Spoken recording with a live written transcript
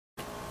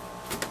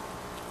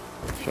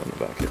Show the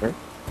back here.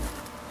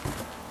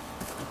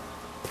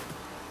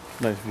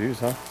 Nice views,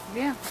 huh?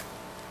 Yeah.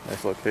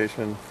 Nice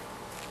location.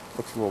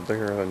 Looks a little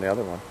bigger than the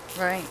other one.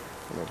 Right.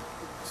 From a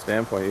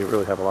standpoint, you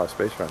really have a lot of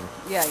space around here.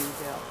 Yeah, you do.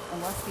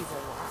 Unless these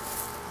are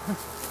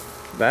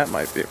locked. That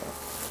might be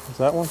one. Is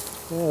that one?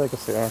 Yeah, I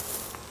guess they are.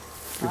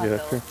 Give you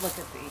that too. Look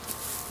at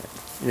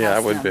the Yeah, house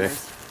that would be.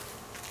 numbers.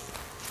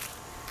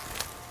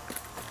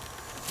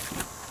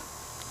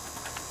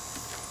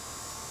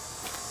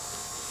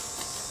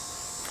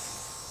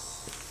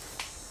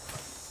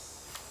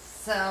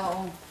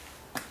 So,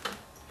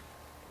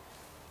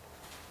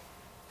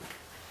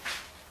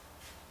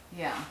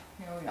 yeah,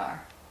 here we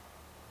are.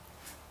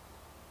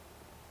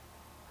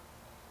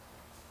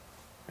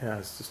 Yeah,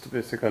 it's just a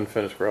basic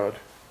unfinished garage.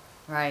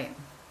 Right.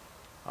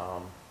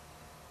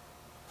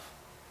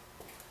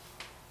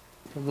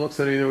 It looks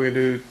like either we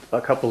do a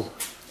couple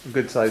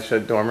good-sized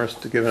shed dormers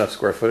to give enough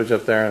square footage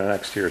up there and an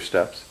exterior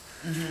steps,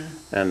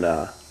 and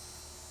a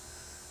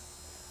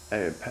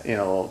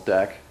little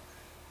deck,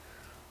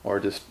 or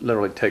just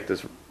literally take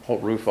this whole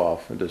roof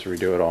off and just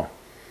redo it all.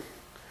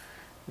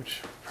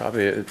 Which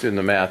probably, it's in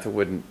the math, it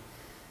wouldn't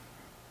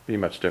be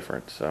much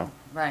different. So.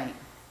 Right.